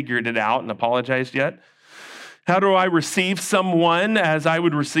figured it out and apologized yet? How do I receive someone as I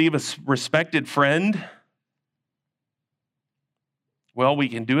would receive a respected friend? Well, we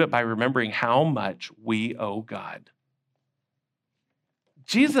can do it by remembering how much we owe God.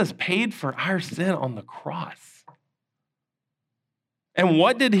 Jesus paid for our sin on the cross. And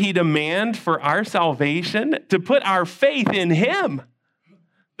what did he demand for our salvation? To put our faith in him.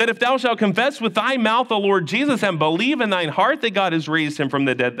 That if thou shalt confess with thy mouth the Lord Jesus and believe in thine heart that God has raised him from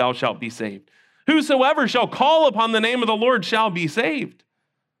the dead, thou shalt be saved. Whosoever shall call upon the name of the Lord shall be saved.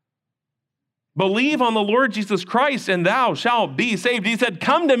 Believe on the Lord Jesus Christ and thou shalt be saved. He said,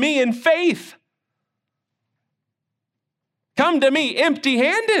 come to me in faith. Come to me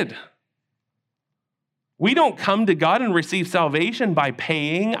empty-handed. We don't come to God and receive salvation by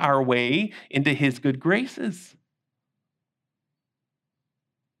paying our way into his good graces.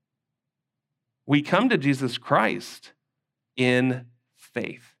 We come to Jesus Christ in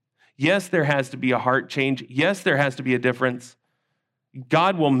faith. Yes, there has to be a heart change. Yes, there has to be a difference.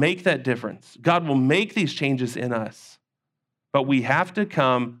 God will make that difference. God will make these changes in us. But we have to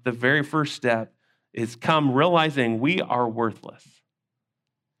come, the very first step is come realizing we are worthless.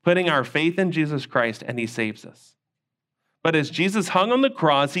 Putting our faith in Jesus Christ and he saves us. But as Jesus hung on the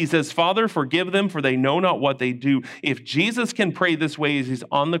cross, he says, Father, forgive them for they know not what they do. If Jesus can pray this way as he's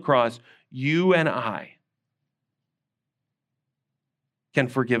on the cross, you and I can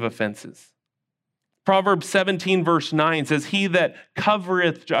forgive offenses. Proverbs 17 verse 9 says, he that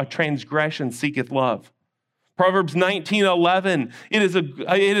covereth a transgression seeketh love. Proverbs 19:11,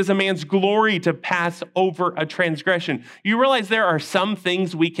 it is a man's glory to pass over a transgression. You realize there are some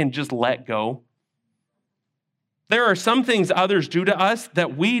things we can just let go. There are some things others do to us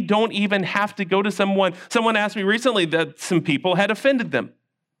that we don't even have to go to someone. Someone asked me recently that some people had offended them.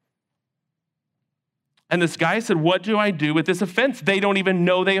 And this guy said, what do I do with this offense? They don't even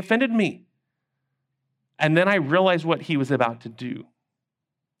know they offended me. And then I realized what he was about to do.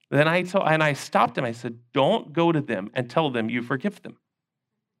 Then I stopped him. I said, don't go to them and tell them you forgive them.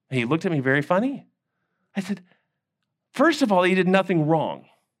 And he looked at me very funny. I said, first of all, he did nothing wrong.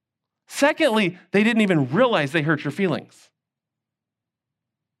 Secondly, they didn't even realize they hurt your feelings.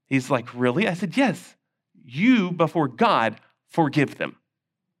 He's like, really? I said, yes. You, before God, forgive them.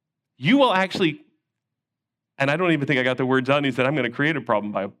 You will actually, and I don't even think I got the words out, and he said, I'm going to create a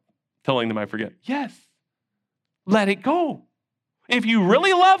problem by telling them I forget. Yes. Let it go. If you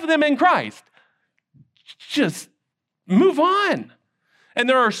really love them in Christ, just move on. And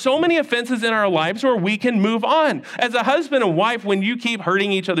there are so many offenses in our lives where we can move on. As a husband and wife, when you keep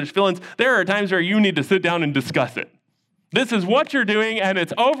hurting each other's feelings, there are times where you need to sit down and discuss it. This is what you're doing, and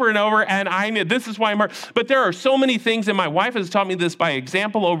it's over and over, and this is why I'm hurt. But there are so many things, and my wife has taught me this by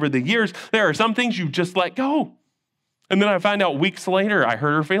example over the years. There are some things you just let go. And then I find out weeks later, I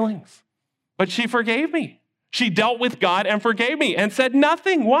hurt her feelings. But she forgave me. She dealt with God and forgave me and said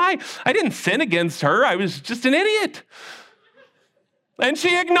nothing. Why? I didn't sin against her. I was just an idiot. And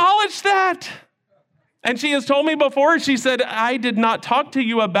she acknowledged that. And she has told me before, she said, I did not talk to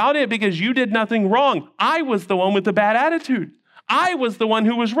you about it because you did nothing wrong. I was the one with the bad attitude. I was the one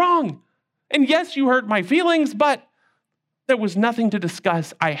who was wrong. And yes, you hurt my feelings, but there was nothing to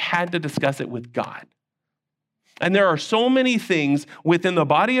discuss. I had to discuss it with God. And there are so many things within the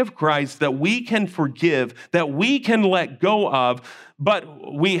body of Christ that we can forgive, that we can let go of,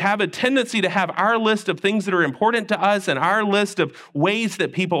 but we have a tendency to have our list of things that are important to us and our list of ways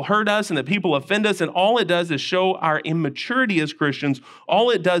that people hurt us and that people offend us, and all it does is show our immaturity as Christians.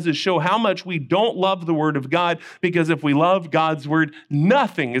 All it does is show how much we don't love the Word of God, because if we love God's Word,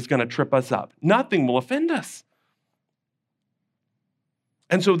 nothing is going to trip us up. Nothing will offend us.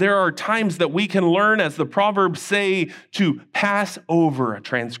 And so there are times that we can learn, as the Proverbs say, to pass over a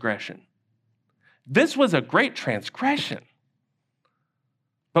transgression. This was a great transgression.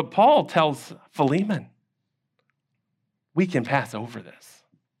 But Paul tells Philemon, we can pass over this.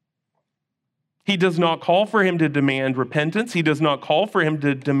 He does not call for him to demand repentance. He does not call for him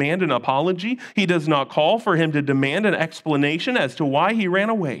to demand an apology. He does not call for him to demand an explanation as to why he ran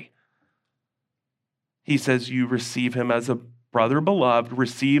away. He says, you receive him as a brother beloved,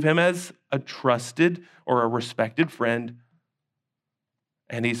 receive him as a trusted or a respected friend.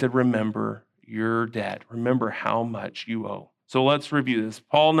 And he said, remember your debt. Remember how much you owe. So let's review this.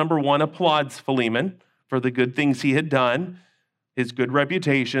 Paul, number one, applauds Philemon for the good things he had done, his good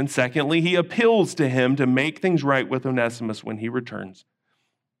reputation. Secondly, he appeals to him to make things right with Onesimus when he returns.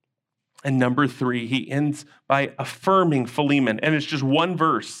 And number three, he ends by affirming Philemon. And it's just one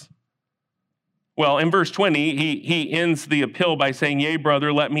verse. Well, in verse 20, he ends the appeal by saying, yea,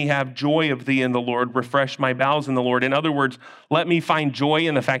 brother, let me have joy of thee in the Lord, refresh my bowels in the Lord. In other words, let me find joy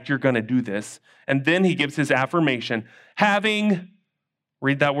in the fact you're going to do this. And then he gives his affirmation,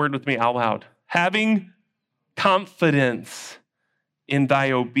 read that word with me out loud, having confidence in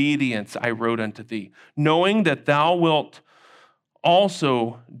thy obedience, I wrote unto thee, knowing that thou wilt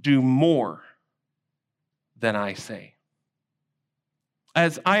also do more than I say.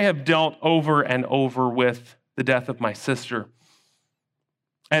 As I have dealt over and over with the death of my sister,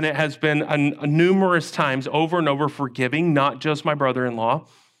 and it has been numerous times over and over forgiving, not just my brother-in-law,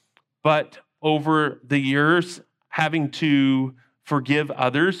 but over the years having to forgive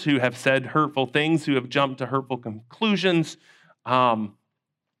others who have said hurtful things, who have jumped to hurtful conclusions. In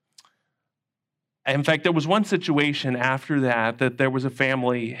fact, there was one situation after that there was a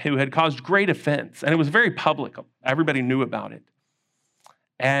family who had caused great offense, and it was very public. Everybody knew about it.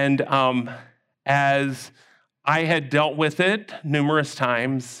 And as I had dealt with it numerous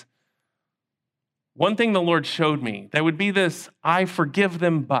times, one thing the Lord showed me, there would be this, I forgive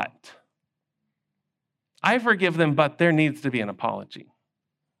them, but there needs to be an apology.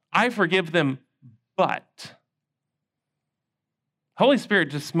 I forgive them, but. Holy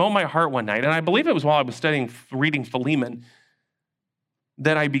Spirit just smote my heart one night, and I believe it was while I was reading Philemon,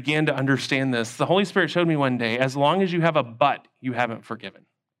 that I began to understand this. The Holy Spirit showed me one day, as long as you have a but, you haven't forgiven.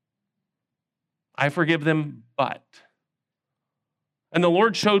 I forgive them, but. And the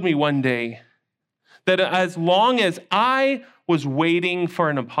Lord showed me one day that as long as I was waiting for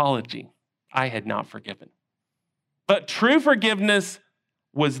an apology, I had not forgiven. But true forgiveness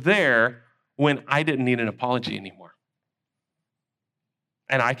was there when I didn't need an apology anymore.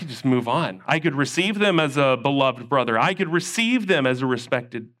 And I could just move on. I could receive them as a beloved brother. I could receive them as a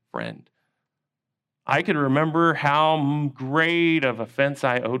respected friend. I could remember how great of offense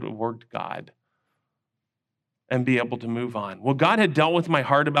I owed toward God and be able to move on. Well, God had dealt with my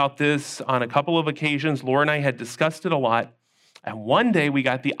heart about this on a couple of occasions. Laura and I had discussed it a lot. And one day we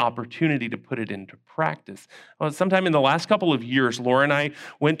got the opportunity to put it into practice. Well, sometime in the last couple of years, Laura and I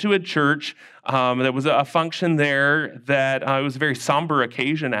went to a church. There was a function there that it was a very somber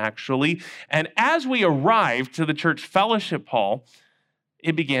occasion, actually. And as we arrived to the church fellowship hall,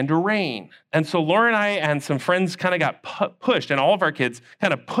 it began to rain. And so Laura and I and some friends kind of got pushed, and all of our kids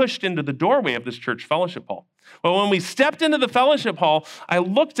kind of pushed into the doorway of this church fellowship hall. Well, when we stepped into the fellowship hall, I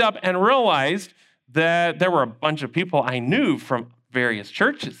looked up and realized that there were a bunch of people I knew from various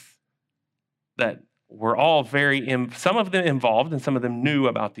churches that were all some of them involved and some of them knew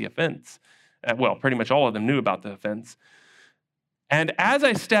about the offense. Well, pretty much all of them knew about the offense. And as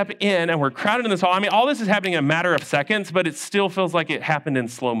I step in and we're crowded in this hall, I mean, all this is happening in a matter of seconds, but it still feels like it happened in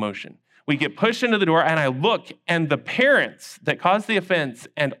slow motion. We get pushed into the door and I look, and the parents that caused the offense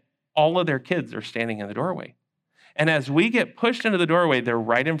and all of their kids are standing in the doorway. And as we get pushed into the doorway, they're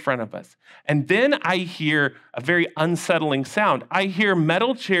right in front of us. And then I hear a very unsettling sound. I hear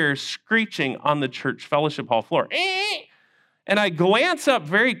metal chairs screeching on the church fellowship hall floor. And I glance up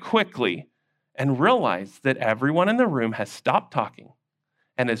very quickly and realize that everyone in the room has stopped talking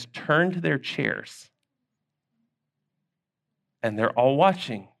and has turned their chairs. And they're all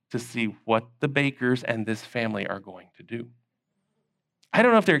watching to see what the Bakers and this family are going to do. I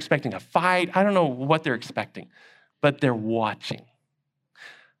don't know if they're expecting a fight. I don't know what they're expecting, but they're watching.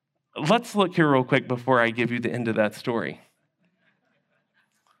 Let's look here real quick before I give you the end of that story.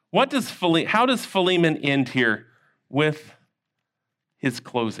 How does Philemon end here with his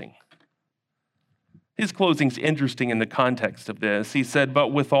closing? His closing's interesting in the context of this. He said, "But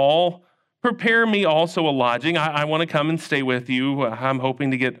withal, prepare me also a lodging. I want to come and stay with you. I'm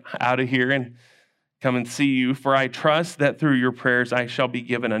hoping to get out of here and come and see you, for I trust that through your prayers I shall be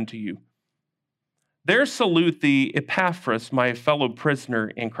given unto you. There salute thee Epaphras, my fellow prisoner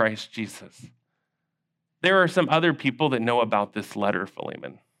in Christ Jesus." There are some other people that know about this letter,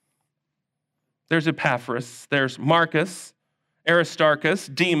 Philemon. There's Epaphras, there's Marcus, Aristarchus,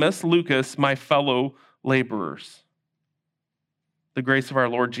 Demas, Lucas, my fellow laborers. The grace of our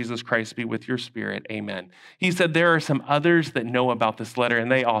Lord Jesus Christ be with your spirit. Amen. He said there are some others that know about this letter,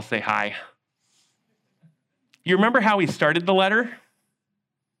 and they all say hi. You remember how he started the letter?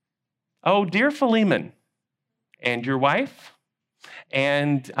 "Oh, dear Philemon, and your wife,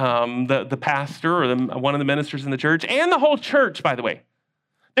 and the pastor or one of the ministers in the church, and the whole church, by the way.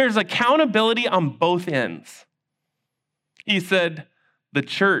 There's accountability on both ends." He said, the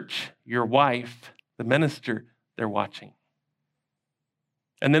church, your wife, the minister, they're watching.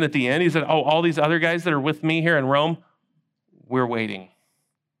 And then at the end, he said, "Oh, all these other guys that are with me here in Rome, we're waiting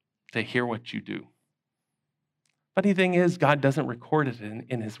to hear what you do." Funny thing is, God doesn't record it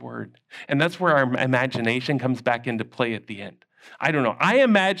in his word. And that's where our imagination comes back into play at the end. I don't know. I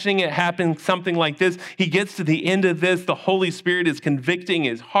imagine it happened something like this. He gets to the end of this. The Holy Spirit is convicting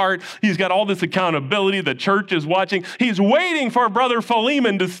his heart. He's got all this accountability. The church is watching. He's waiting for brother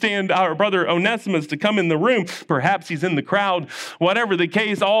Philemon to stand, or brother Onesimus to come in the room. Perhaps he's in the crowd. Whatever the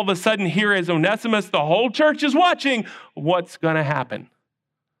case, all of a sudden, here is Onesimus. The whole church is watching. What's going to happen?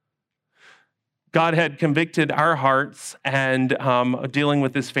 God had convicted our hearts and dealing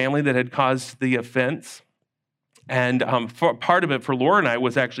with this family that had caused the offense. And part of it for Laura and I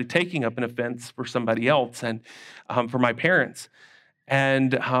was actually taking up an offense for somebody else and for my parents.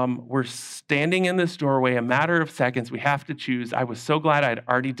 And we're standing in this doorway, a matter of seconds. We have to choose. I was so glad I'd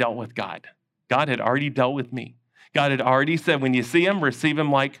already dealt with God. God had already dealt with me. God had already said, when you see him, receive him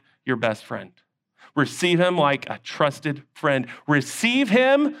like your best friend. Receive him like a trusted friend. Receive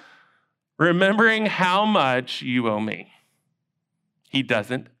him remembering how much you owe me. He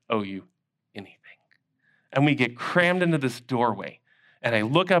doesn't owe you anything. And we get crammed into this doorway. And I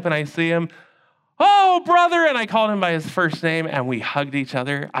look up and I see him. "Oh, brother." And I called him by his first name and we hugged each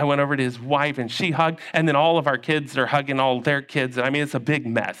other. I went over to his wife and she hugged. And then all of our kids are hugging all their kids. And I mean, it's a big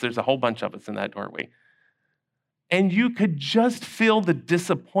mess. There's a whole bunch of us in that doorway. And you could just feel the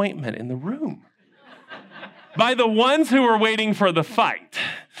disappointment in the room by the ones who were waiting for the fight.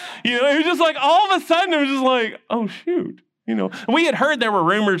 You know, it was just like, all of a sudden, it was just like, oh, shoot. You know, we had heard there were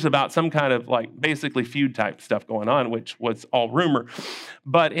rumors about some kind of like basically feud type stuff going on, which was all rumor.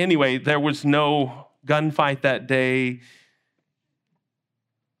 But anyway, there was no gunfight that day.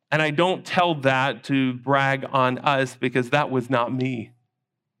 And I don't tell that to brag on us because that was not me.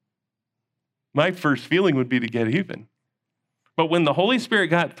 My first feeling would be to get even. But when the Holy Spirit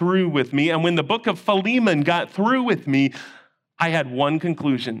got through with me and when the book of Philemon got through with me, I had one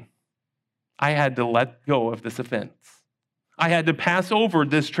conclusion. I had to let go of this offense. I had to pass over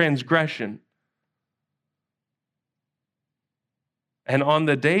this transgression. And on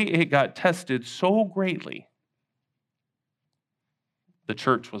the day it got tested so greatly, the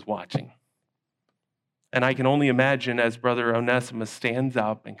church was watching. And I can only imagine as Brother Onesimus stands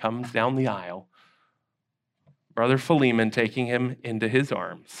up and comes down the aisle, Brother Philemon taking him into his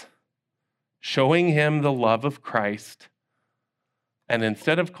arms, showing him the love of Christ, And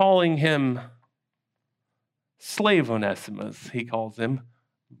instead of calling him slave Onesimus, he calls him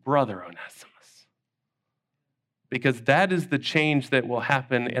brother Onesimus. Because that is the change that will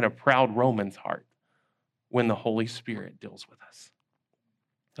happen in a proud Roman's heart when the Holy Spirit deals with us.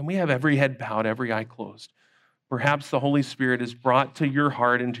 And we have every head bowed, every eye closed. Perhaps the Holy Spirit has brought to your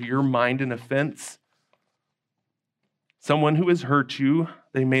heart and to your mind an offense. Someone who has hurt you,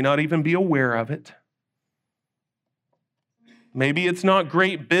 they may not even be aware of it. Maybe it's not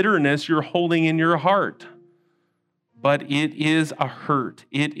great bitterness you're holding in your heart, but it is a hurt.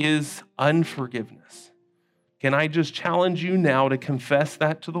 It is unforgiveness. Can I just challenge you now to confess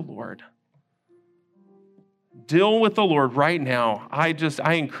that to the Lord? Deal with the Lord right now. I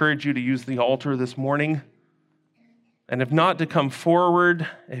encourage you to use the altar this morning. And if not, to come forward,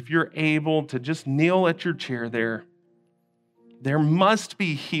 if you're able to just kneel at your chair there. There must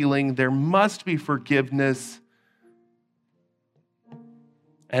be healing. There must be forgiveness.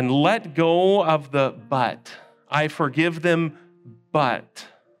 And let go of the but. I forgive them, but.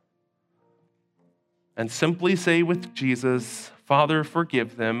 And simply say with Jesus, Father,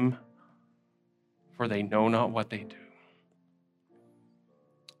 forgive them, for they know not what they do.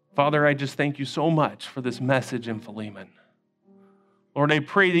 Father, I just thank you so much for this message in Philemon. Lord, I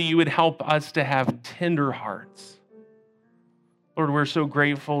pray that you would help us to have tender hearts. Lord, we're so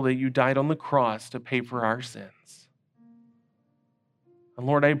grateful that you died on the cross to pay for our sins. And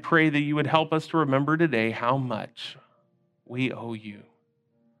Lord, I pray that you would help us to remember today how much we owe you.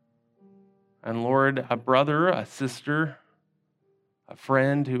 And Lord, a brother, a sister, a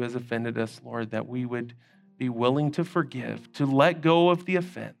friend who has offended us, Lord, that we would be willing to forgive, to let go of the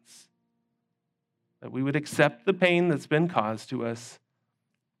offense, that we would accept the pain that's been caused to us,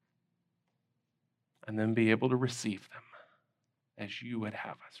 and then be able to receive them as you would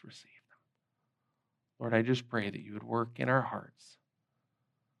have us receive them. Lord, I just pray that you would work in our hearts.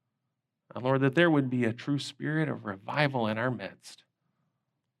 And Lord, that there would be a true spirit of revival in our midst.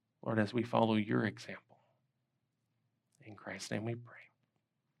 Lord, as we follow your example. In Christ's name we pray.